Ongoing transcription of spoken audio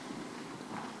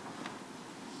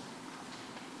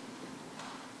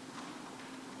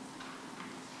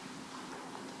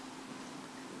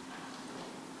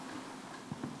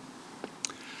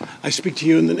I speak to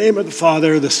you in the name of the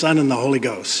Father, the Son, and the Holy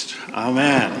Ghost.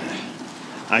 Amen.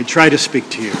 I try to speak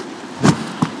to you.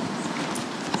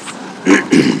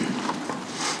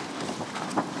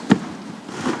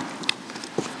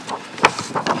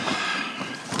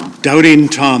 Doubting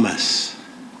Thomas.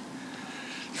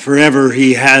 Forever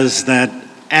he has that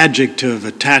adjective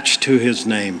attached to his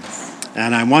name.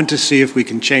 And I want to see if we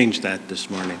can change that this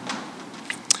morning.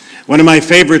 One of my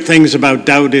favorite things about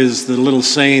doubt is the little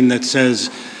saying that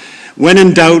says, when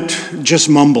in doubt, just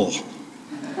mumble.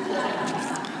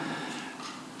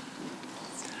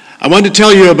 I want to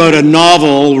tell you about a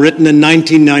novel written in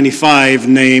 1995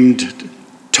 named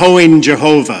Towing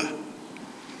Jehovah.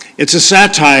 It's a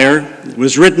satire. It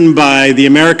was written by the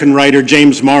American writer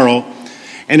James Morrow,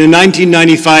 and in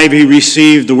 1995 he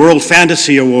received the World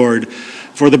Fantasy Award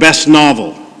for the best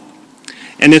novel.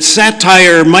 And its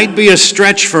satire might be a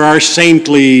stretch for our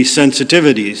saintly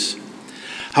sensitivities.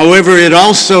 However, it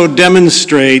also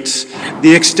demonstrates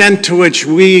the extent to which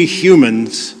we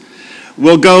humans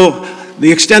will go,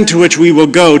 the extent to which we will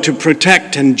go to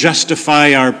protect and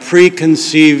justify our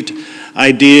preconceived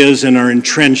ideas and our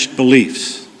entrenched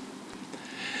beliefs.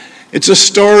 It's a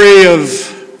story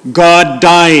of God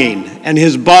dying, and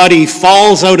his body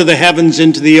falls out of the heavens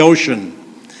into the ocean,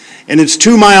 and it's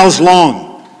 2 miles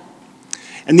long.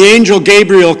 And the angel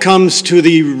Gabriel comes to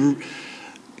the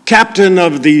captain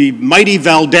of the mighty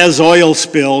Valdez oil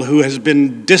spill who has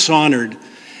been dishonored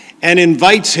and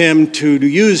invites him to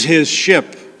use his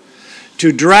ship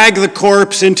to drag the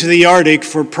corpse into the Arctic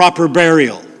for proper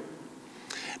burial.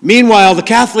 Meanwhile, the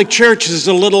Catholic Church is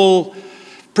a little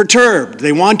perturbed.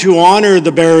 They want to honor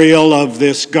the burial of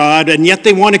this God, and yet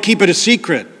they want to keep it a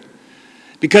secret.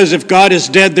 Because if God is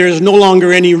dead, there is no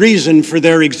longer any reason for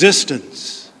their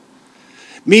existence.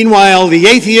 Meanwhile, the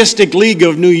Atheistic League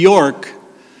of New York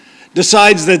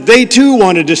decides that they too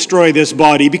want to destroy this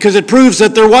body because it proves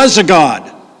that there was a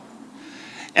God.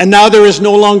 And now there is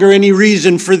no longer any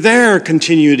reason for their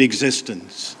continued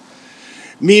existence.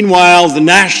 Meanwhile, the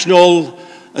National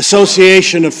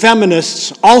Association of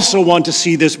Feminists also want to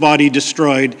see this body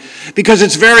destroyed because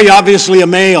it's very obviously a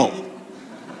male.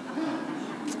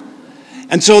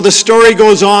 And so the story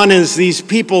goes on as these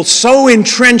people so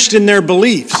entrenched in their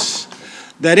beliefs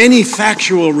that any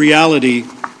factual reality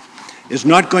is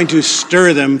not going to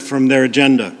stir them from their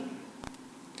agenda.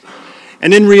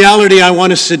 And in reality, I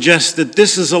want to suggest that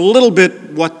this is a little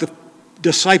bit what the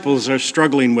disciples are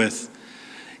struggling with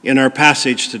in our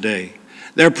passage today.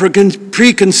 Their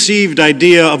preconceived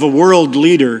idea of a world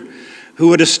leader who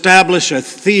would establish a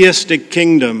theistic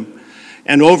kingdom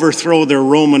and overthrow their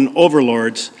Roman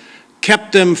overlords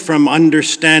kept them from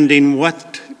understanding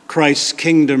what Christ's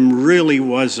kingdom really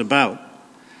was about.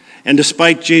 And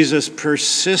despite Jesus'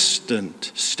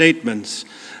 persistent statements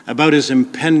about his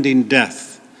impending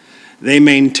death, they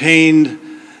maintained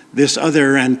this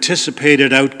other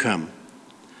anticipated outcome.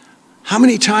 How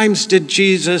many times did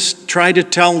Jesus try to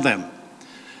tell them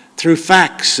through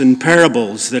facts and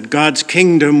parables that God's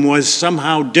kingdom was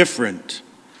somehow different?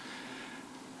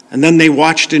 And then they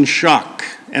watched in shock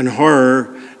and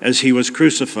horror as he was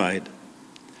crucified.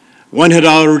 One had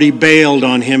already bailed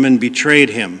on him and betrayed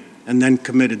him, and then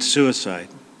committed suicide.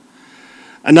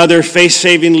 Another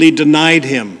face-savingly denied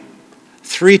him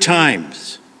 3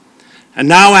 times. And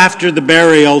now after the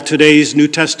burial, today's New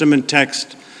Testament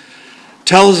text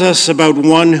tells us about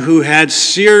one who had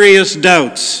serious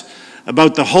doubts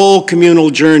about the whole communal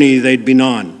journey they'd been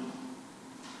on.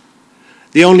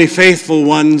 The only faithful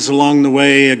ones along the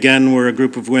way, again, were a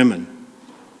group of women.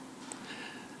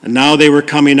 And now they were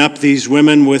coming up, these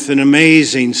women, with an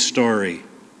amazing story.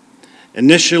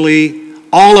 Initially,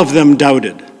 all of them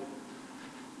doubted,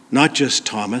 not just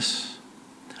Thomas.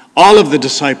 All of the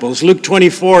disciples. Luke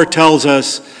 24 tells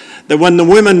us that when the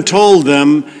women told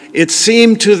them, it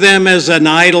seemed to them as an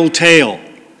idle tale,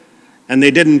 and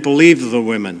they didn't believe the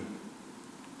women.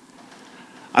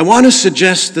 I want to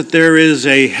suggest that there is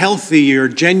a healthy or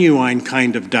genuine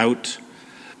kind of doubt,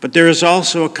 but there is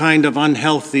also a kind of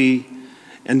unhealthy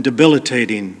and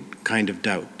debilitating kind of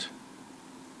doubt.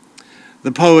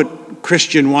 The poet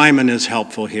Christian Wyman is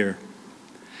helpful here.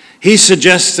 He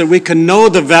suggests that we can know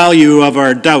the value of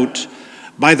our doubt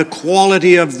by the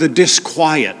quality of the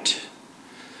disquiet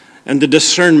and the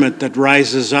discernment that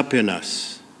rises up in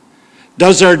us.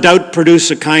 Does our doubt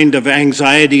produce a kind of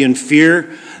anxiety and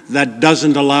fear that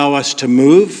doesn't allow us to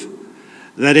move,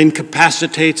 that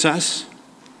incapacitates us?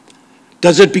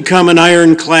 Does it become an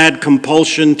ironclad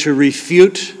compulsion to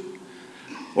refute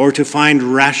or to find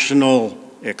rational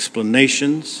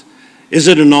explanations? Is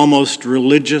it an almost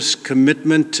religious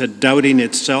commitment to doubting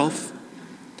itself?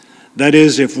 That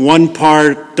is, if one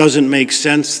part doesn't make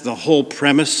sense, the whole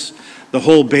premise, the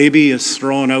whole baby is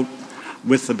thrown out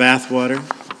with the bathwater.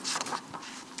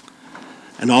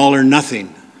 An all or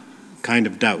nothing kind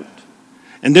of doubt.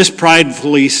 And this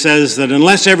pridefully says that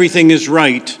unless everything is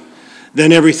right,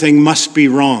 then everything must be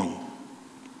wrong.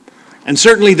 And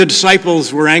certainly the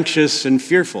disciples were anxious and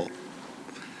fearful.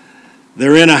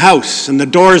 They're in a house and the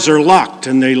doors are locked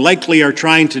and they likely are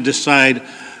trying to decide,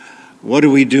 what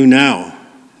do we do now?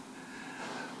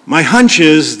 My hunch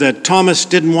is that Thomas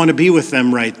didn't want to be with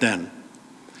them right then.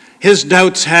 His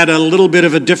doubts had a little bit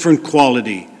of a different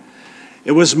quality.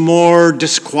 It was more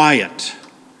disquiet.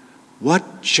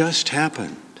 What just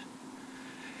happened?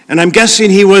 And I'm guessing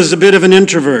he was a bit of an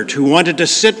introvert who wanted to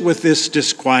sit with this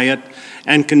disquiet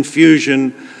and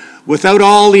confusion without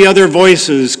all the other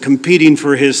voices competing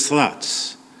for his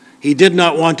thoughts. He did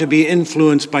not want to be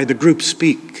influenced by the group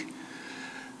speak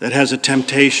that has a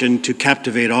temptation to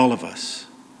captivate all of us.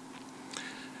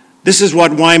 This is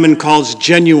what Wyman calls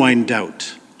genuine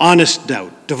doubt, honest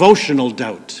doubt, devotional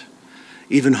doubt,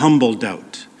 even humble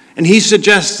doubt. And he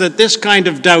suggests that this kind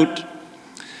of doubt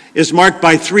is marked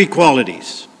by three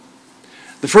qualities.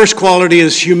 The first quality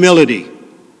is humility,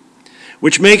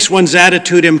 which makes one's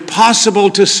attitude impossible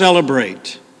to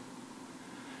celebrate.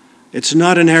 It's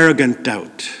not an arrogant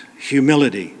doubt,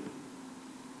 humility.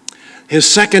 His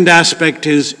second aspect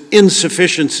is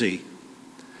insufficiency.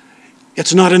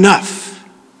 It's not enough,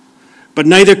 but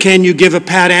neither can you give a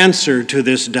pat answer to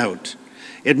this doubt.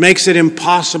 It makes it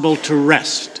impossible to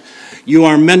rest. You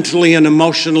are mentally and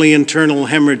emotionally internal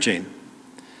hemorrhaging.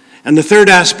 And the third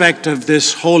aspect of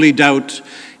this holy doubt,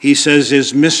 he says,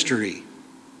 is mystery,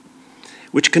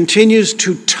 which continues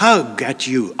to tug at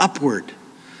you upward,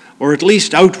 or at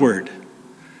least outward,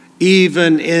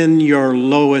 even in your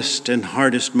lowest and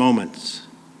hardest moments.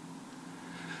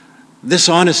 This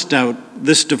honest doubt,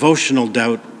 this devotional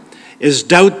doubt, is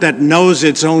doubt that knows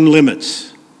its own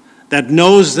limits, that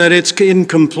knows that it's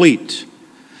incomplete.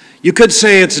 You could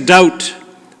say it's doubt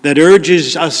that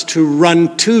urges us to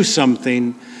run to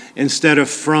something instead of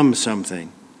from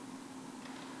something.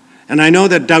 And I know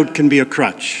that doubt can be a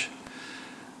crutch,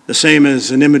 the same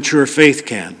as an immature faith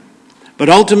can. But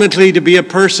ultimately, to be a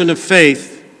person of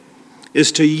faith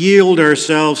is to yield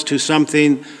ourselves to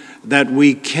something that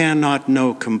we cannot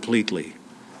know completely.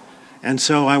 And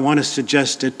so I want to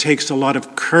suggest it takes a lot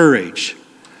of courage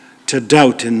to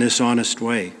doubt in this honest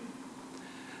way.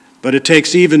 But it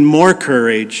takes even more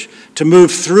courage to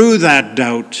move through that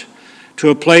doubt to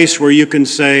a place where you can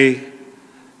say,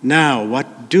 now,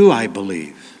 what do I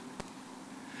believe?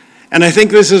 And I think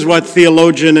this is what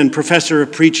theologian and professor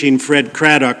of preaching Fred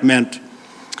Craddock meant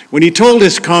when he told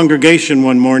his congregation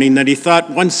one morning that he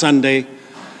thought one Sunday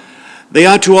they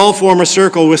ought to all form a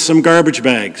circle with some garbage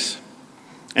bags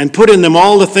and put in them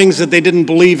all the things that they didn't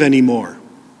believe anymore.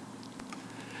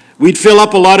 We'd fill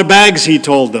up a lot of bags, he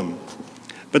told them.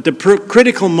 But the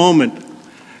critical moment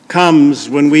comes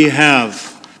when we have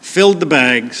filled the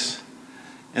bags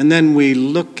and then we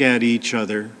look at each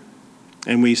other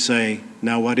and we say,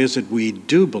 now what is it we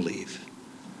do believe?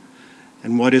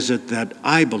 And what is it that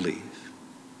I believe?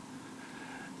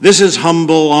 This is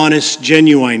humble, honest,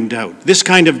 genuine doubt. This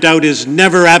kind of doubt is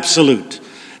never absolute,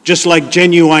 just like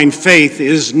genuine faith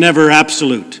is never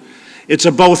absolute. It's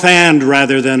a both and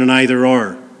rather than an either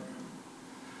or.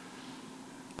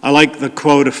 I like the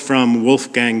quote from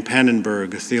Wolfgang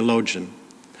Pannenberg, a theologian.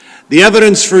 The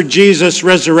evidence for Jesus'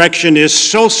 resurrection is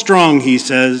so strong, he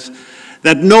says,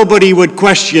 that nobody would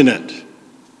question it,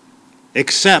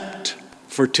 except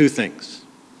for two things.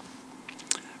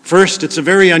 First, it's a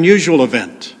very unusual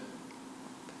event.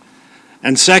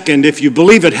 And second, if you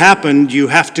believe it happened, you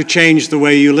have to change the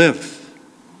way you live.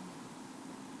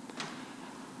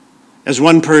 As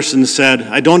one person said,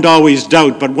 I don't always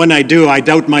doubt, but when I do, I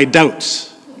doubt my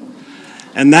doubts.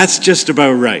 And that's just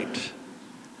about right.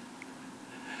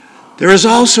 There is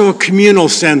also a communal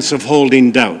sense of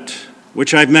holding doubt,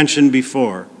 which I've mentioned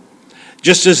before,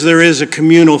 just as there is a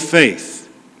communal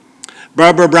faith.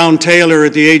 Barbara Brown Taylor,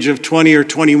 at the age of 20 or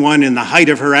 21, in the height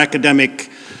of her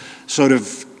academic sort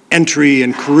of entry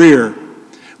and career,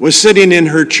 was sitting in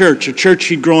her church, a church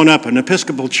she'd grown up, an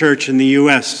Episcopal church in the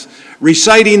U.S.,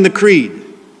 reciting the creed,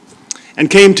 and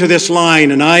came to this line,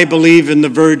 and I believe in the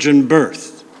virgin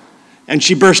birth. And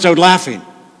she burst out laughing.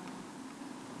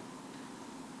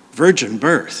 Virgin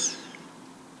birth?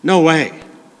 No way.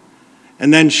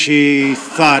 And then she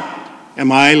thought,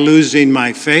 am I losing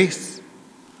my faith?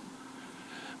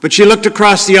 But she looked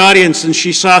across the audience and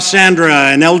she saw Sandra,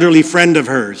 an elderly friend of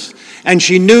hers. And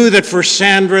she knew that for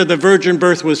Sandra, the virgin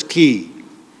birth was key.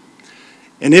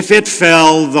 And if it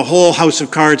fell, the whole house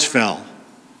of cards fell.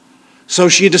 So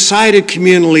she decided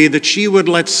communally that she would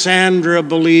let Sandra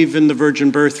believe in the virgin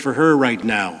birth for her right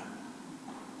now.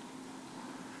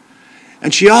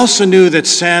 And she also knew that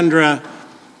Sandra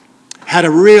had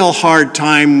a real hard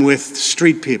time with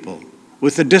street people,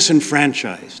 with the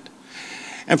disenfranchised.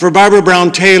 And for Barbara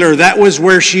Brown Taylor, that was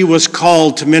where she was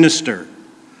called to minister.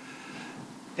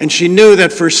 And she knew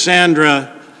that for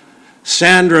Sandra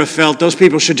felt those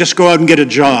people should just go out and get a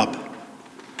job.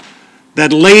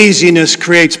 That laziness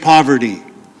creates poverty.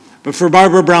 But for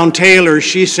Barbara Brown Taylor,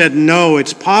 she said, no,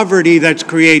 it's poverty that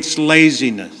creates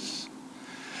laziness.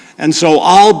 And so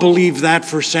I'll believe that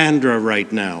for Sandra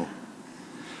right now.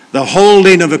 The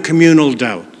holding of a communal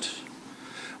doubt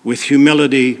with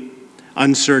humility,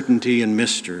 uncertainty, and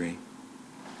mystery.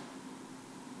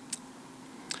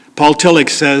 Paul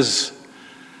Tillich says,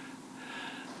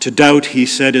 to doubt, he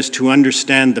said, is to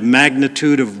understand the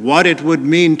magnitude of what it would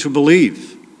mean to believe,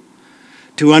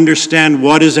 to understand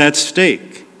what is at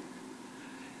stake.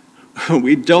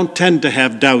 We don't tend to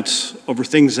have doubts over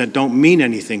things that don't mean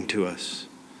anything to us.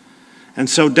 And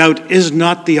so doubt is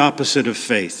not the opposite of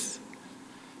faith,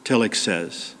 Tillich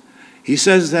says. He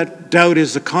says that doubt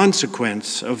is the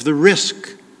consequence of the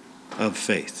risk of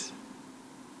faith.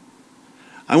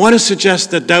 I want to suggest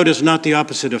that doubt is not the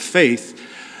opposite of faith,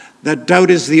 that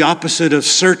doubt is the opposite of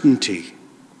certainty.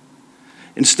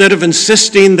 Instead of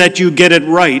insisting that you get it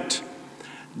right,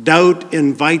 doubt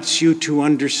invites you to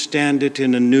understand it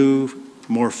in a new,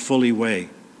 more fully way.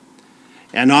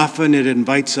 And often it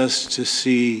invites us to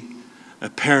see a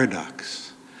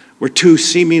paradox, where two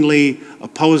seemingly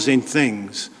opposing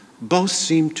things both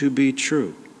seem to be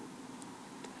true.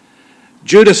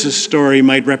 Judas's story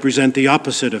might represent the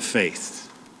opposite of faith.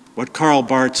 What Karl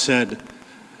Barth said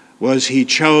was he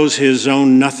chose his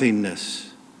own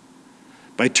nothingness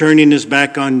by turning his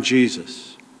back on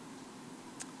Jesus.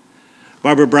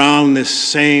 Barbara Brown, this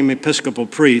same Episcopal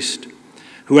priest,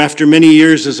 who after many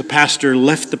years as a pastor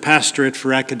left the pastorate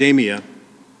for academia,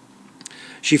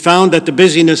 she found that the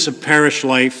busyness of parish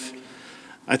life,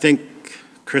 I think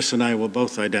Chris and I will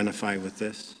both identify with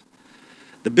this,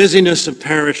 the busyness of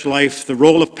parish life, the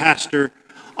role of pastor,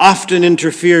 often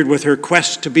interfered with her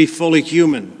quest to be fully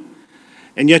human.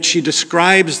 And yet she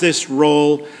describes this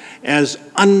role as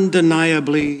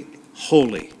undeniably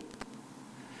holy.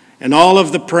 And all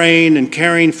of the praying and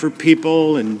caring for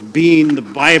people and being the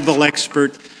Bible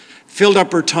expert filled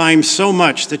up her time so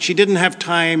much that she didn't have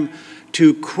time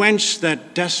to quench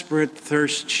that desperate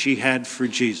thirst she had for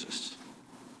Jesus.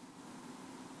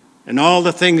 And all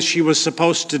the things she was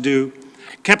supposed to do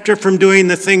kept her from doing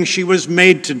the thing she was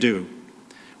made to do,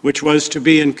 which was to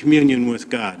be in communion with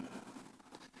God.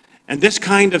 And this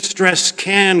kind of stress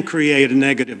can create a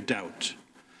negative doubt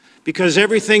because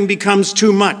everything becomes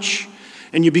too much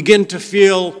and you begin to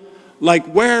feel like,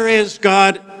 where is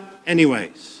God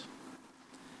anyways?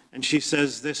 And she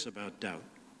says this about doubt.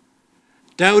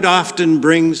 Doubt often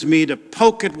brings me to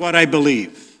poke at what I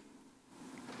believe.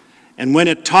 And when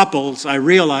it topples, I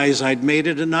realize I'd made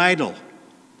it an idol.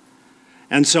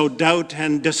 And so doubt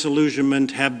and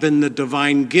disillusionment have been the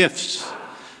divine gifts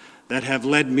that have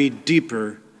led me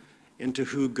deeper into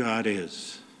who God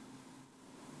is.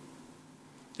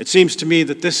 It seems to me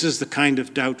that this is the kind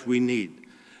of doubt we need,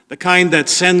 the kind that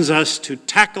sends us to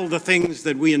tackle the things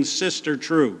that we insist are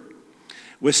true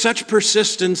with such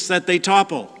persistence that they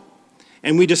topple,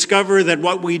 and we discover that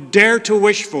what we dare to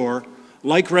wish for,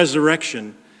 like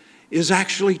resurrection, is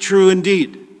actually true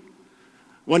indeed.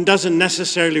 One doesn't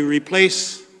necessarily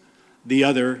replace the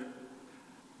other,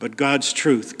 but God's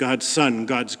truth, God's Son,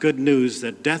 God's good news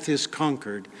that death is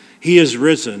conquered, He is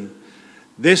risen,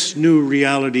 this new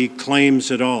reality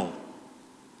claims it all.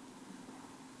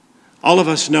 All of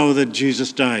us know that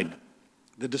Jesus died.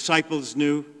 The disciples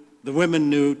knew, the women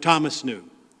knew, Thomas knew.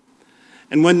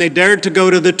 And when they dared to go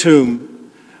to the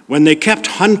tomb, when they kept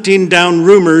hunting down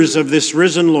rumors of this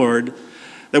risen Lord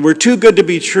that were too good to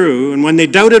be true, and when they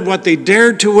doubted what they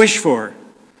dared to wish for,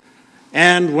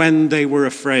 and when they were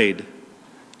afraid,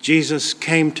 Jesus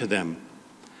came to them,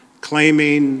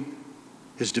 claiming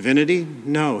his divinity?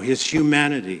 No, his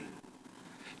humanity,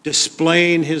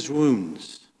 displaying his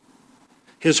wounds,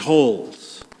 his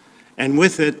holes, and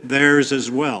with it theirs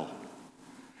as well.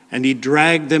 And he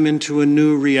dragged them into a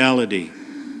new reality.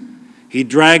 He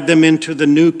dragged them into the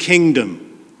new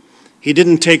kingdom. He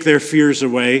didn't take their fears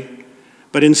away,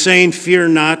 but in saying, "Fear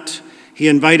not," he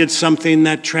invited something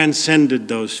that transcended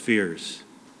those fears.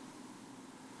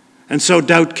 And so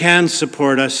doubt can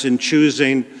support us in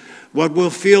choosing what will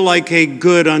feel like a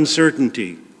good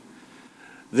uncertainty.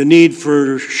 The need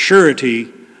for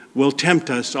surety will tempt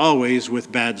us always with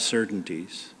bad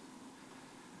certainties.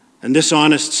 And this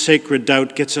honest, sacred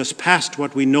doubt gets us past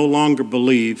what we no longer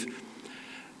believe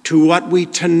to what we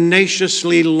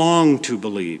tenaciously long to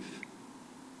believe.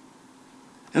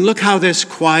 And look how this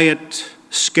quiet,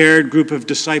 scared group of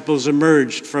disciples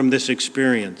emerged from this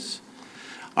experience.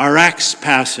 Our Acts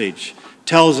passage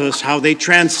tells us how they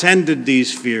transcended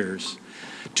these fears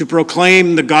to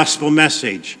proclaim the gospel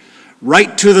message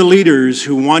right to the leaders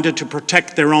who wanted to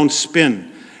protect their own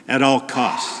spin at all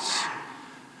costs.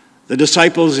 The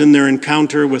disciples, in their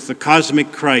encounter with the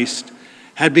cosmic Christ,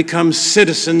 had become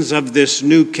citizens of this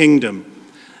new kingdom,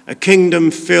 a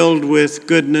kingdom filled with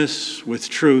goodness, with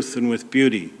truth, and with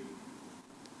beauty.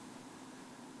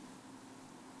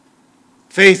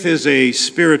 Faith is a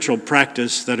spiritual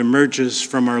practice that emerges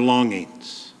from our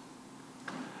longings.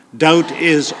 Doubt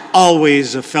is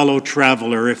always a fellow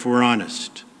traveler if we're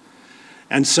honest.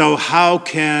 And so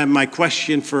my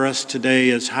question for us today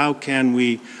is, how can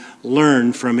we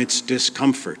learn from its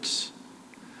discomforts?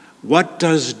 What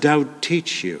does doubt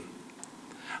teach you?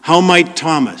 How might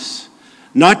Thomas,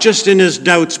 not just in his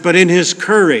doubts, but in his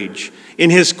courage, in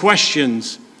his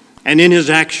questions, and in his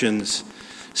actions,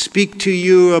 speak to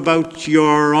you about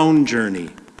your own journey?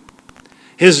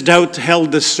 His doubt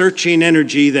held the searching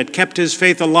energy that kept his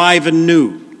faith alive and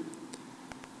new.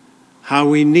 How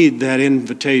we need that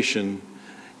invitation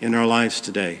in our lives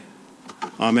today.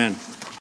 Amen.